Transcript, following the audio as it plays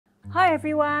Hi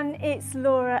everyone, it's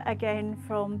Laura again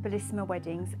from Bellissima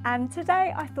Weddings, and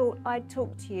today I thought I'd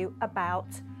talk to you about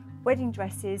wedding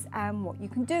dresses and what you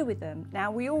can do with them.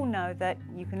 Now, we all know that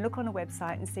you can look on a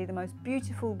website and see the most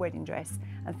beautiful wedding dress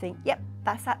and think, yep,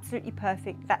 that's absolutely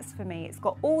perfect, that's for me. It's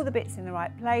got all the bits in the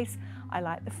right place. I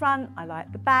like the front, I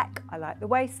like the back, I like the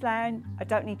waistline, I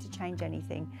don't need to change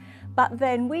anything. But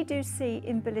then we do see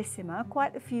in Bellissima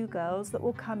quite a few girls that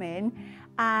will come in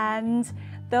and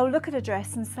they'll look at a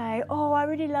dress and say, oh, I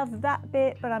really love that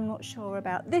bit, but I'm not sure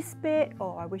about this bit,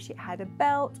 or I wish it had a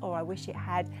belt, or I wish it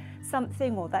had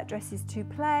something, or that dress is too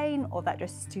plain, or that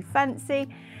dress is too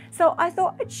fancy. So I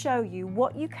thought I'd show you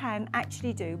what you can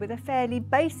actually do with a fairly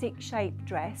basic shape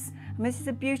dress. And this is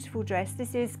a beautiful dress.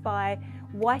 This is by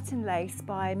White and Lace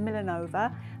by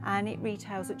Milanova, and it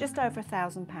retails at just over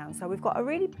 £1,000. So we've got a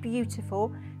really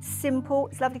beautiful, simple,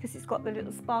 it's lovely because it's got the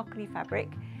little sparkly fabric.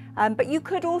 But you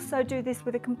could also do this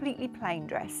with a completely plain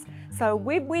dress. So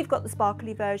we've got the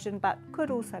sparkly version, but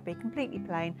could also be completely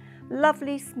plain.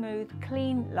 Lovely, smooth,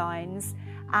 clean lines,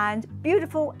 and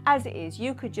beautiful as it is.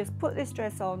 You could just put this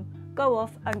dress on, go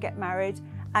off and get married,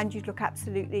 and you'd look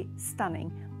absolutely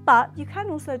stunning. But you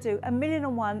can also do a million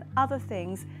and one other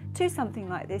things to something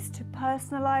like this to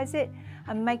personalise it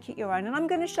and make it your own. And I'm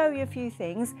going to show you a few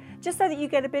things just so that you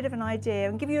get a bit of an idea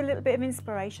and give you a little bit of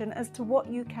inspiration as to what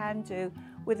you can do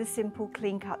with a simple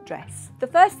clean-cut dress. The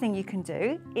first thing you can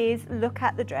do is look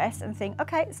at the dress and think,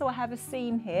 okay, so I have a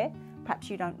seam here. Perhaps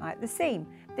you don't like the seam.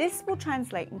 This will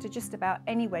translate into just about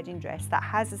any wedding dress that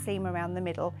has a seam around the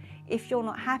middle. If you're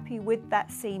not happy with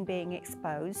that seam being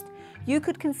exposed, you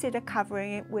could consider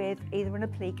covering it with either an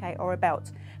applique or a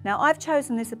belt. Now, I've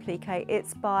chosen this applique.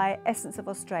 It's by Essence of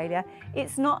Australia.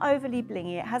 It's not overly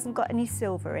blingy, it hasn't got any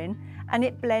silver in, and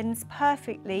it blends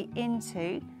perfectly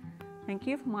into, thank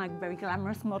you for my very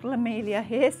glamorous model Amelia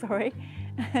here, sorry.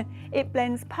 It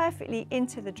blends perfectly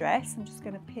into the dress. I'm just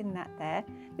going to pin that there.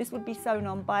 This would be sewn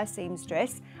on by a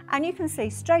seamstress, and you can see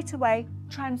straight away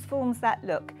transforms that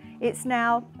look. It's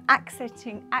now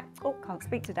accenting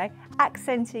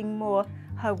more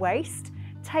her waist,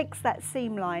 takes that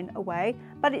seam line away,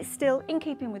 but it's still in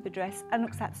keeping with the dress and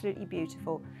looks absolutely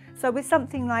beautiful. So with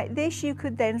something like this, you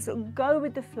could then sort of go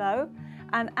with the flow,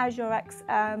 and as you're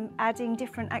adding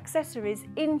different accessories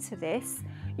into this,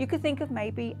 you could think of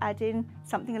maybe adding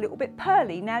something a little bit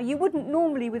pearly. Now, you wouldn't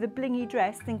normally with a blingy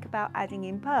dress think about adding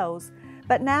in pearls,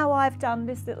 but now I've done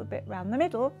this little bit round the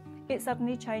middle, it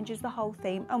suddenly changes the whole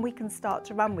theme and we can start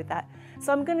to run with that.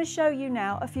 So I'm going to show you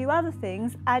now a few other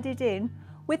things added in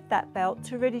with that belt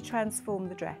to really transform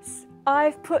the dress.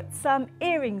 I've put some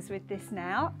earrings with this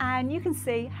now, and you can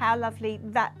see how lovely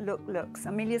that look looks.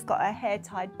 Amelia's got her hair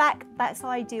tied back. That's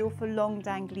ideal for long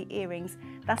dangly earrings.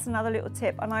 That's another little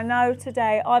tip. And I know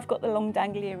today I've got the long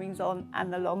dangly earrings on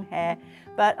and the long hair,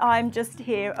 but I'm just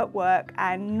here at work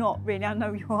and not really, I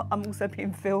know I'm also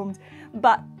being filmed,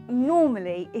 but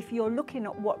normally if you're looking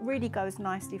at what really goes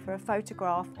nicely for a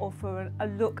photograph or for a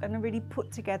look and a really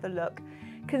put together look,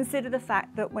 consider the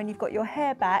fact that when you've got your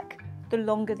hair back, the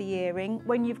longer the earring,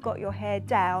 when you've got your hair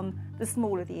down, the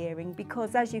smaller the earring,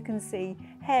 because as you can see,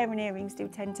 hair and earrings do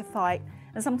tend to fight,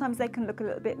 and sometimes they can look a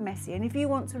little bit messy. And if you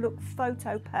want to look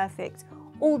photo perfect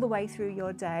all the way through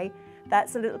your day,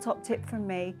 that's a little top tip from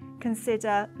me.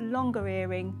 Consider longer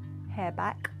earring, hair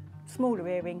back, smaller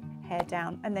earring, hair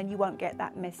down, and then you won't get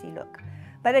that messy look.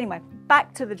 But anyway,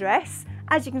 back to the dress.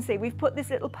 As you can see, we've put this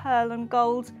little pearl and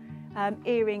gold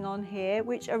earring on here,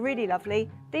 which are really lovely.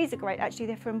 These are great, actually,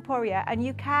 they're from Emporia, and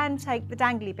you can take the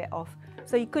dangly bit off.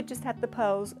 So you could just have the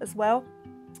pearls as well.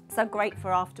 So great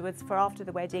for afterwards, for after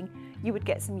the wedding, you would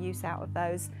get some use out of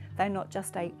those. They're not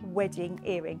just a wedding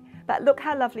earring. But look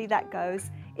how lovely that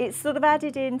goes. It's sort of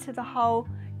added into the whole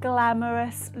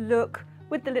glamorous look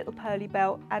with the little pearly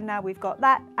belt, and now we've got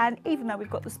that, and even though we've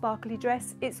got the sparkly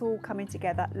dress, it's all coming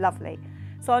together lovely.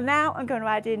 So now I'm going to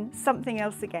add in something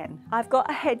else again. I've got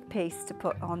a headpiece to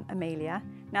put on Amelia.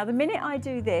 Now, the minute I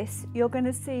do this, you're going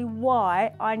to see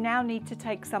why I now need to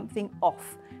take something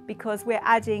off, because we're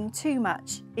adding too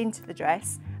much into the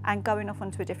dress and going off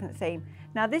onto a different theme.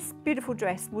 Now, this beautiful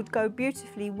dress would go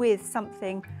beautifully with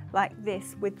something like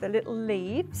this with the little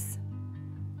leaves.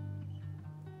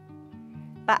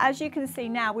 But as you can see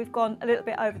now, we've gone a little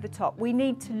bit over the top. We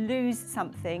need to lose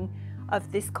something of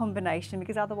this combination,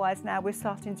 because otherwise now we're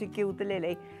starting to gild the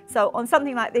lily. So on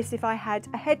something like this, if I had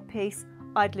a headpiece,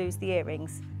 I'd lose the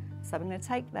earrings. So I'm going to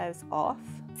take those off.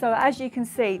 So as you can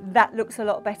see, that looks a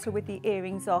lot better with the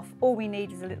earrings off. All we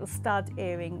need is a little stud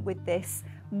earring with this.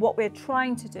 What we're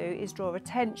trying to do is draw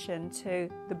attention to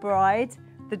the bride,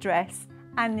 the dress,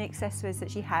 and the accessories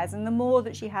that she has. And the more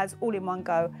that she has all in one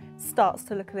go, starts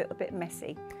to look a little bit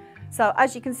messy. So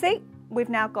as you can see, we've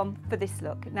now gone for this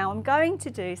look. Now I'm going to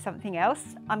do something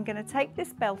else. I'm going to take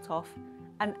this belt off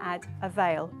and add a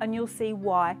veil, and you'll see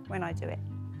why when I do it.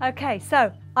 Okay,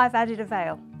 so I've added a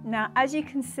veil. Now, as you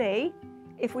can see,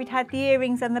 if we'd had the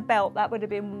earrings and the belt, that would have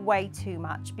been way too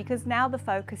much, because now the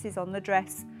focus is on the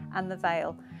dress and the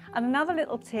veil. And another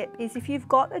little tip is, if you've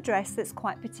got a dress that's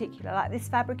quite particular, like this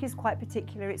fabric is quite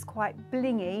particular, it's quite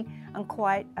blingy and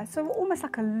quite, so almost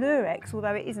like a lurex,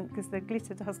 although it isn't because the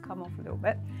glitter does come off a little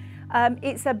bit.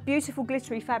 It's a beautiful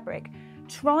glittery fabric.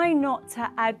 Try not to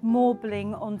add more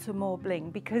bling onto more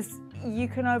bling, because you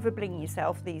can over bling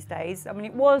yourself these days. I mean,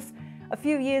 it was a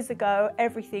few years ago,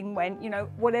 everything went, you know,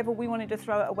 whatever we wanted to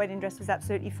throw at a wedding dress was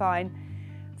absolutely fine.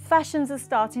 Fashions are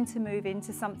starting to move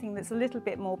into something that's a little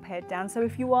bit more pared down. So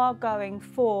if you are going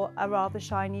for a rather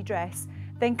shiny dress,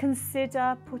 then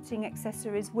consider putting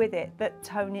accessories with it that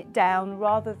tone it down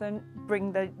rather than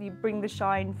bring the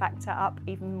shine factor up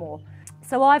even more.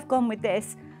 So I've gone with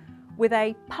this with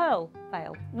a pearl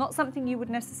veil, not something you would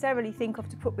necessarily think of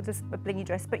to put with a blingy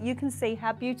dress, but you can see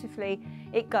how beautifully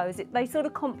it goes. They sort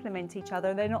of complement each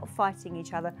other, they're not fighting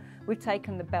each other. We've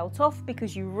taken the belt off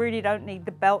because you really don't need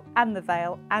the belt and the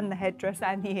veil and the headdress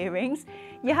and the earrings.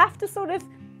 You have to sort of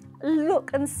look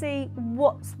and see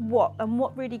what's what and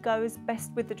what really goes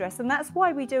best with the dress, and that's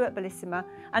why we do at Bellissima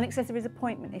an accessories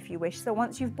appointment, if you wish. So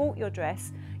once you've bought your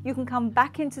dress, you can come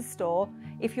back into store.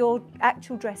 If your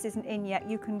actual dress isn't in yet,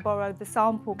 you can borrow the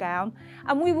sample gown,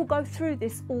 and we will go through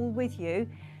this all with you,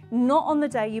 not on the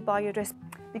day you buy your dress,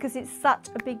 because it's such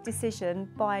a big decision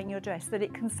buying your dress that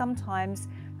it can sometimes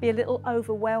be a little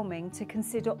overwhelming to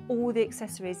consider all the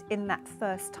accessories in that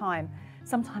first time.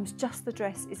 Sometimes just the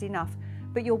dress is enough.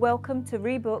 But you're welcome to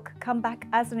rebook, come back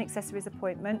as an accessories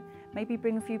appointment, maybe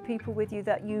bring a few people with you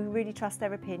that you really trust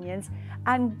their opinions,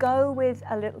 and go with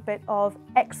a little bit of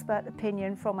expert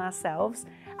opinion from ourselves.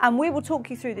 And we will talk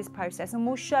you through this process, and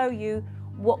we'll show you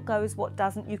what goes, what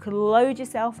doesn't. You can load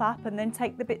yourself up and then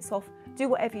take the bits off, do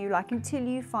whatever you like until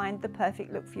you find the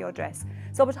perfect look for your dress.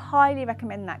 So I would highly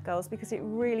recommend that, girls, because it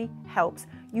really helps.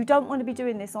 You don't want to be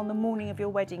doing this on the morning of your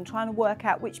wedding, trying to work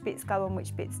out which bits go and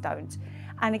which bits don't.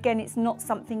 And again, it's not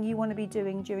something you want to be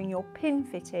doing during your pin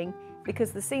fitting,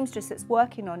 because the seamstress that's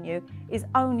working on you is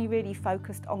only really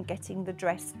focused on getting the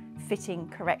dress fitting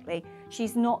correctly.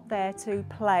 She's not there to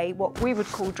play what we would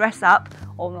call dress up,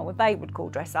 or not what they would call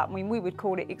dress up. I mean, we would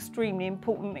call it extremely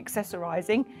important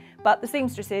accessorizing, but the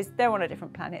seamstresses, they're on a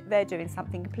different planet. They're doing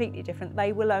something completely different.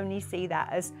 They will only see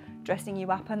that as dressing you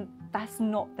up, and that's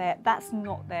not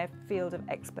their field of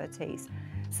expertise.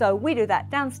 So we do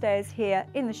that downstairs here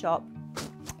in the shop.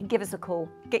 Give us a call,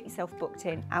 get yourself booked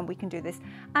in, and we can do this.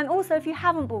 And also, if you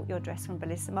haven't bought your dress from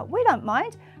Bellissima, we don't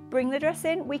mind. Bring the dress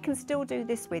in, we can still do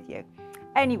this with you.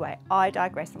 Anyway, I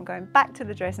digress. I'm going back to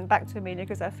the dress and back to Amelia,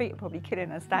 because her feet are probably killing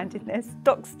her standing there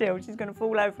stock still. She's going to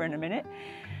fall over in a minute.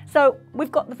 So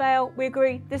we've got the veil, we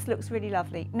agree, this looks really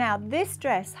lovely. Now, this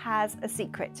dress has a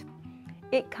secret.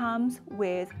 It comes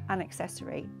with an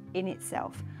accessory in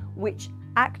itself, which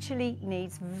actually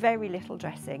needs very little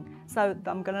dressing. So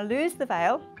I'm going to lose the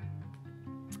veil,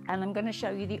 and I'm going to show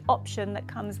you the option that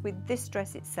comes with this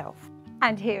dress itself.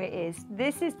 And here it is.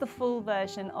 This is the full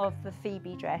version of the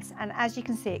Phoebe dress, and as you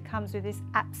can see, it comes with this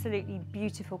absolutely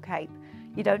beautiful cape.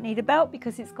 You don't need a belt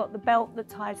because it's got the belt that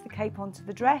ties the cape onto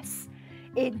the dress.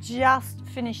 It just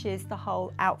finishes the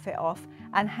whole outfit off,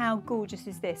 and how gorgeous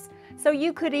is this? So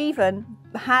you could even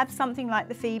have something like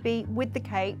the Phoebe with the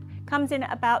cape. Comes in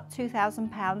at about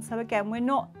 £2,000. So again, we're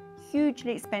not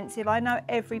hugely expensive. I know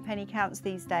every penny counts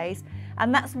these days,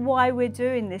 and that's why we're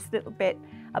doing this little bit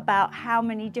about how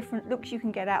many different looks you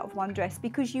can get out of one dress,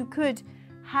 because you could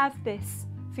have this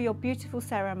for your beautiful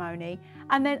ceremony,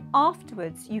 and then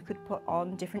afterwards you could put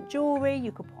on different jewellery,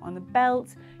 you could put on a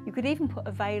belt, you could even put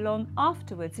a veil on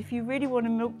afterwards if you really want to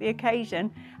milk the occasion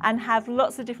and have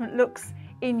lots of different looks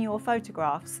in your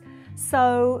photographs.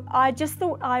 So I just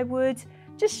thought I would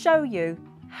just show you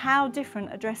how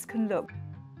different a dress can look.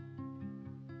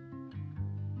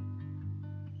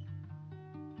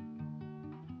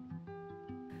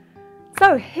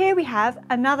 So here we have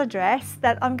another dress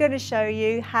that I'm going to show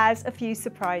you has a few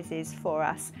surprises for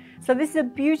us. So this is a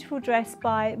beautiful dress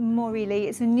by Maury Lee.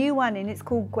 It's a new one in, it's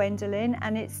called Gwendolyn,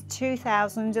 and it's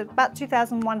about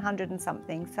 2,100 and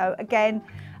something. So again,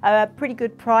 a pretty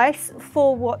good price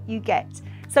for what you get.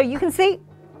 So you can see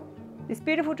this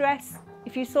beautiful dress.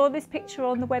 If you saw this picture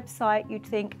on the website, you'd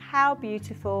think, how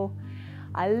beautiful.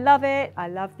 I love it. I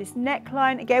love this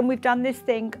neckline. Again, we've done this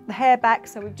thing, the hair back,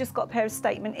 so we've just got a pair of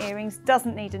statement earrings.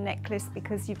 Doesn't need a necklace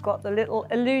because you've got the little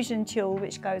illusion tulle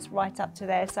which goes right up to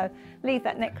there. So leave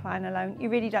that neckline alone. You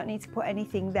really don't need to put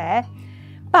anything there.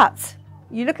 But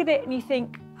you look at it and you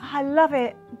think, I love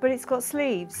it, but it's got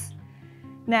sleeves.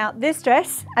 Now this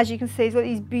dress, as you can see, has got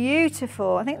these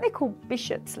beautiful, I think they're called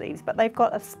bishop sleeves, but they've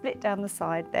got a split down the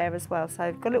side there as well. So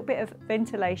they've got a little bit of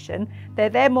ventilation. They're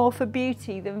there more for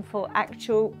beauty than for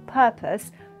actual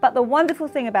purpose. But the wonderful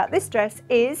thing about this dress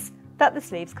is that the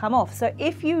sleeves come off. So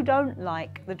if you don't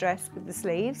like the dress with the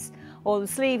sleeves, or the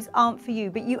sleeves aren't for you,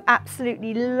 but you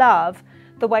absolutely love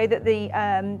the way that the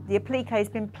applique has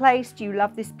been placed, you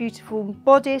love this beautiful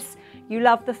bodice, you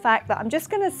love the fact that I'm just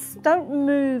going to, don't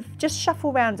move, just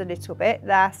shuffle around a little bit,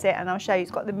 that's it, and I'll show you.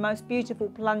 It's got the most beautiful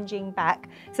plunging back.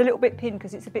 It's a little bit pinned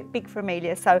because it's a bit big for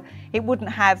Amelia, so it wouldn't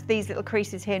have these little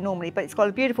creases here normally, but it's got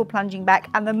a beautiful plunging back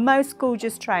and the most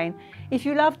gorgeous train. If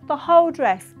you loved the whole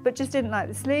dress but just didn't like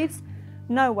the sleeves,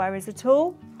 no worries at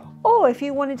all. Or if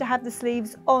you wanted to have the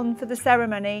sleeves on for the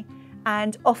ceremony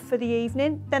and off for the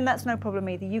evening, then that's no problem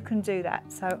either. You can do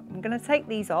that. So I'm going to take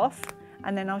these off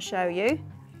and then I'll show you,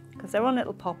 because they're on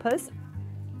little poppers.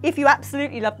 If you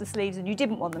absolutely love the sleeves and you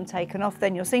didn't want them taken off,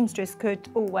 then your seamstress could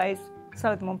always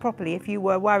sew them on properly if you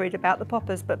were worried about the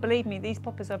poppers. But believe me, these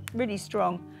poppers are really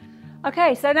strong.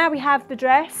 Okay, so now we have the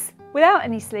dress without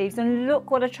any sleeves, and look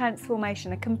what a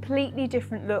transformation, a completely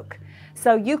different look.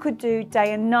 So you could do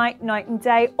day and night, night and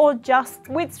day, or just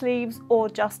with sleeves or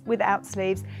just without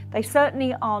sleeves. They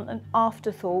certainly aren't an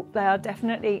afterthought. They are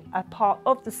definitely a part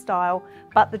of the style,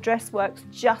 but the dress works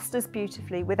just as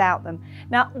beautifully without them.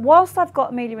 Now, whilst I've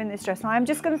got Amelia in this dress, I'm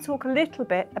just going to talk a little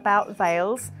bit about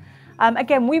veils.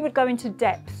 Again, we would go into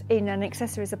depth in an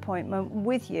accessories appointment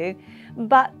with you,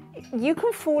 but you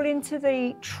can fall into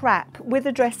the trap with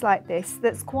a dress like this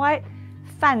that's quite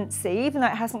fancy, even though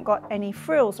it hasn't got any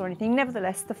frills or anything.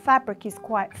 Nevertheless, the fabric is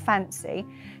quite fancy,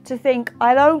 to think,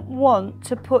 I don't want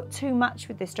to put too much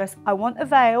with this dress. I want a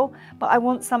veil, but I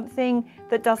want something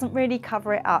that doesn't really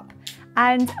cover it up.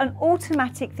 And an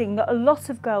automatic thing that a lot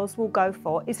of girls will go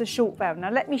for is a short veil.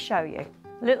 Now let me show you.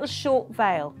 A little short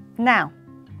veil. Now,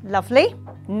 lovely,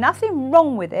 nothing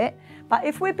wrong with it, but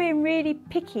if we're being really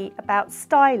picky about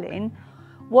styling,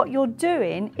 what you're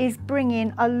doing is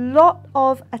bringing a lot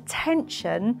of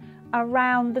attention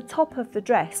around the top of the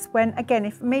dress. When, again,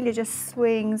 if Amelia just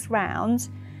swings round,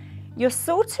 you're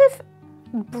sort of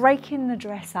breaking the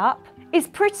dress up. It's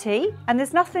pretty and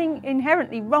there's nothing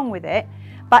inherently wrong with it,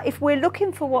 but if we're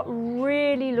looking for what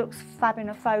really looks fab in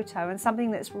a photo and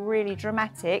something that's really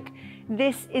dramatic,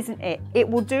 this isn't it. It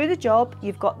will do the job.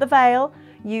 You've got the veil,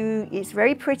 it's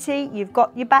very pretty, you've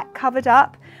got your back covered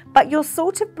up, but you're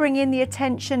sort of bringing the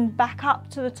attention back up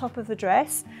to the top of the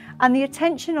dress. And the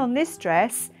attention on this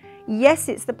dress, yes,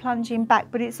 it's the plunging back,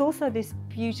 but it's also this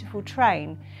beautiful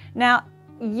train. Now,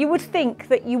 you would think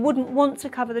that you wouldn't want to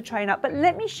cover the train up, but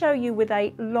let me show you with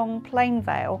a long plain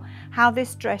veil how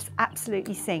this dress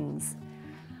absolutely sings.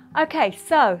 Okay,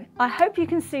 so I hope you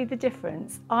can see the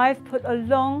difference. I've put a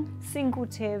long single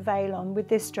tier veil on with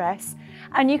this dress,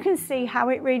 and you can see how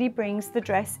it really brings the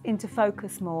dress into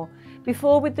focus more.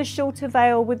 Before, with the shorter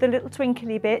veil with the little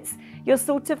twinkly bits, you're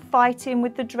sort of fighting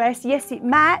with the dress. Yes, it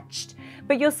matched,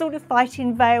 but you're sort of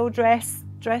fighting veil, dress,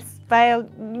 veil.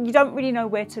 You don't really know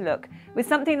where to look. With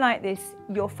something like this,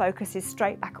 your focus is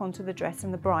straight back onto the dress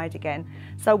and the bride again.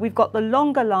 So we've got the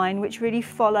longer line, which really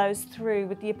follows through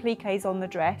with the appliques on the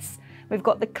dress. We've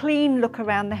got the clean look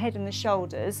around the head and the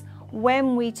shoulders.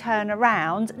 When we turn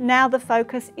around, now the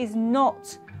focus is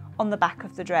not on the back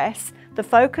of the dress. The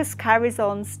focus carries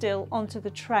on still onto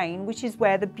the train, which is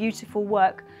where the beautiful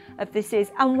work of this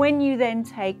is. And when you then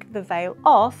take the veil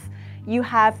off, you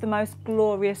have the most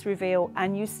glorious reveal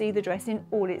and you see the dress in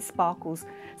all its sparkles.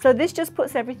 So this just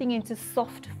puts everything into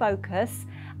soft focus,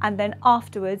 and then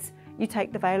afterwards you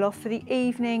take the veil off for the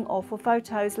evening or for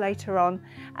photos later on,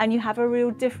 and you have a real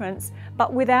difference,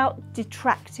 but without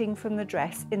detracting from the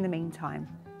dress in the meantime.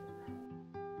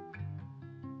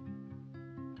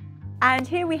 And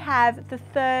here we have the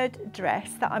third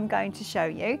dress that I'm going to show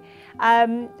you.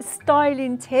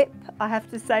 Styling tip, I have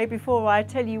to say before I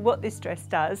tell you what this dress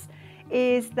does,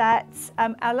 is that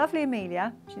our lovely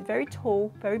Amelia, she's very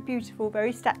tall, very beautiful,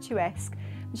 very statuesque.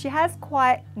 She has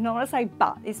quite, not want to say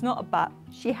butt, it's not a butt,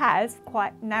 she has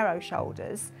quite narrow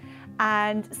shoulders.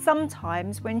 And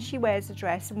sometimes when she wears a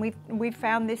dress, and we've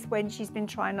found this when she's been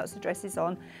trying lots of dresses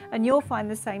on, and you'll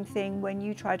find the same thing when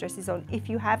you try dresses on if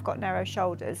you have got narrow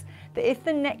shoulders, that if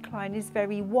the neckline is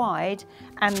very wide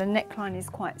and the neckline is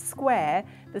quite square,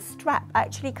 the strap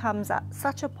actually comes at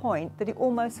such a point that it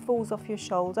almost falls off your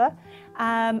shoulder.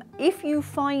 If you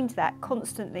find that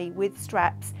constantly with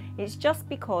straps, it's just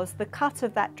because the cut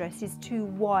of that dress is too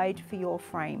wide for your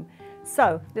frame.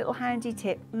 So, little handy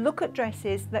tip, look at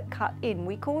dresses that cut in.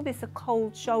 We call this a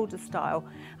cold shoulder style.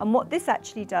 And what this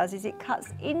actually does is it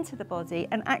cuts into the body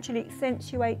and actually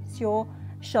accentuates your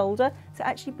shoulder. So it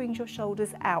actually brings your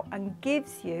shoulders out and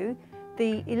gives you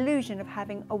the illusion of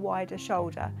having a wider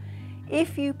shoulder.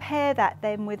 If you pair that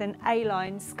then with an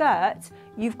A-line skirt,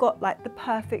 you've got like the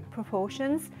perfect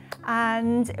proportions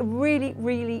and a really,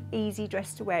 really easy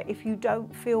dress to wear. If you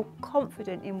don't feel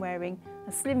confident in wearing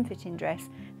a slim fitting dress,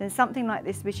 then something like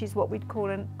this, which is what we'd call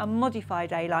a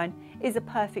modified A-line, is a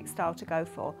perfect style to go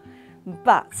for.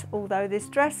 But although this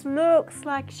dress looks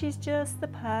like she's just the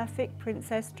perfect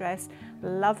princess dress,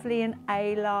 lovely and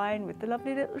A-line with the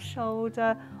lovely little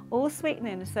shoulder, all sweet and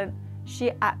innocent,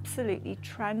 she absolutely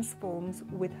transforms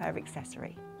with her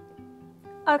accessory.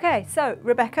 Okay, so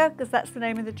Rebecca, because that's the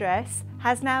name of the dress,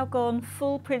 has now gone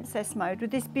full princess mode with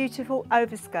this beautiful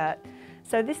overskirt.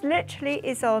 So this literally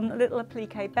is on a little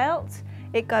applique belt.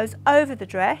 It goes over the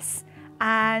dress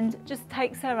and just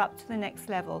takes her up to the next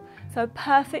level. So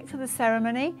perfect for the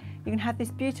ceremony. You can have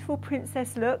this beautiful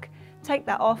princess look, take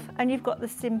that off, and you've got the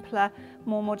simpler,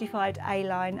 more modified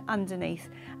A-line underneath.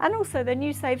 And also then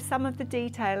you save some of the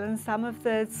detail and some of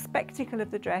the spectacle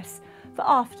of the dress for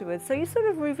afterwards. So you're sort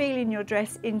of revealing your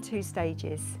dress in 2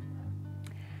 stages.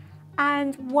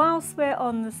 And whilst we're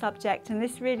on the subject, and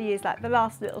this really is like the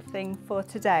last little thing for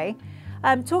today,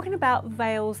 talking about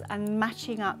veils and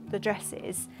matching up the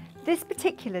dresses, this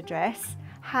particular dress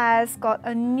has got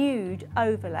a nude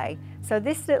overlay. So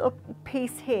this little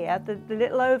piece here, the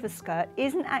little overskirt,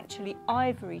 isn't actually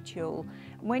ivory tulle.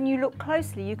 When you look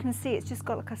closely, you can see it's just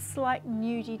got like a slight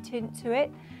nudie tint to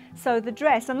it. So the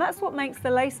dress, and that's what makes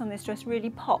the lace on this dress really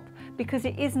pop, because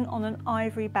it isn't on an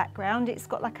ivory background. It's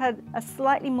got like a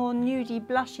slightly more nudie,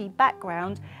 blushy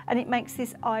background, and it makes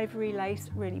this ivory lace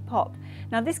really pop.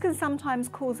 Now this can sometimes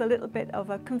cause a little bit of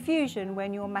a confusion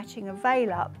when you're matching a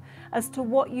veil up as to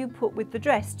what you put with the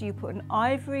dress. Do you put an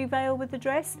ivory veil with the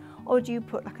dress, or do you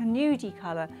put like a nudie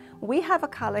colour? We have a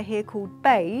colour here called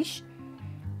beige,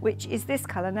 which is this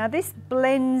colour. Now this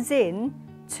blends in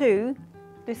to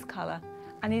this colour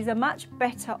and is a much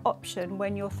better option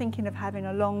when you're thinking of having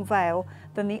a long veil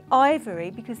than the ivory,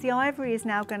 because the ivory is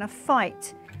now going to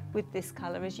fight with this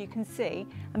colour, as you can see,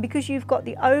 and because you've got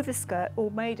the overskirt all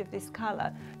made of this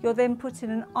colour, you're then putting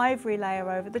an ivory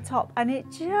layer over the top, and it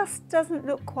just doesn't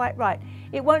look quite right.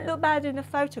 It won't look bad in the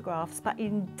photographs, but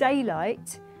in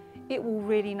daylight it will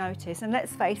really notice. And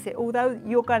let's face it, although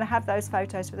you're going to have those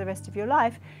photos for the rest of your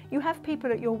life, you have people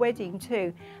at your wedding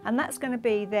too, and that's going to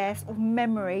be their sort of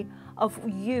memory of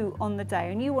you on the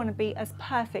day, and you want to be as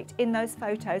perfect in those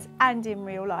photos and in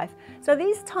real life. So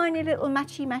these tiny little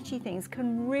matchy things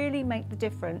can really make the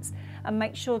difference and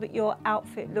make sure that your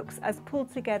outfit looks as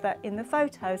pulled together in the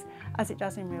photos as it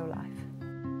does in real life.